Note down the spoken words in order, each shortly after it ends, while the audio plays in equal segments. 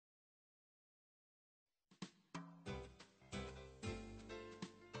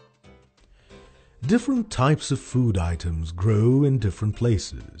Different types of food items grow in different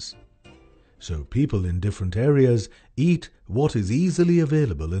places. So people in different areas eat what is easily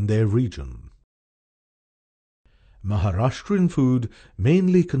available in their region. Maharashtrian food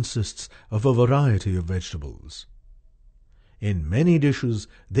mainly consists of a variety of vegetables. In many dishes,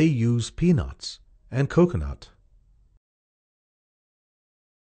 they use peanuts and coconut.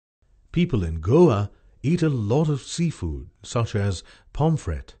 People in Goa eat a lot of seafood such as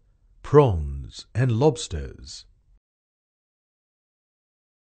pomfret, prawns and lobsters.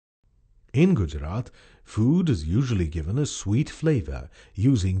 In Gujarat, food is usually given a sweet flavor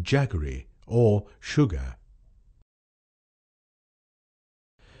using jaggery or sugar.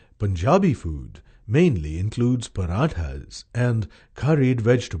 Punjabi food mainly includes parathas and curried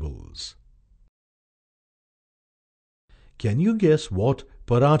vegetables. Can you guess what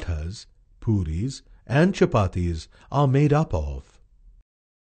parathas, puris and chapatis are made up of?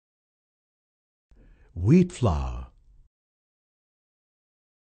 Wheat flour.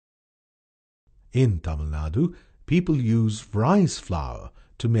 In Tamil Nadu, people use rice flour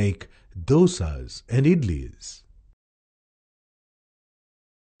to make dosas and idlis.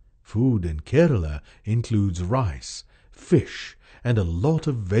 Food in Kerala includes rice, fish, and a lot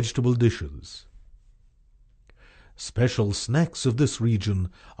of vegetable dishes. Special snacks of this region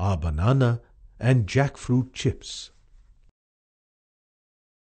are banana and jackfruit chips.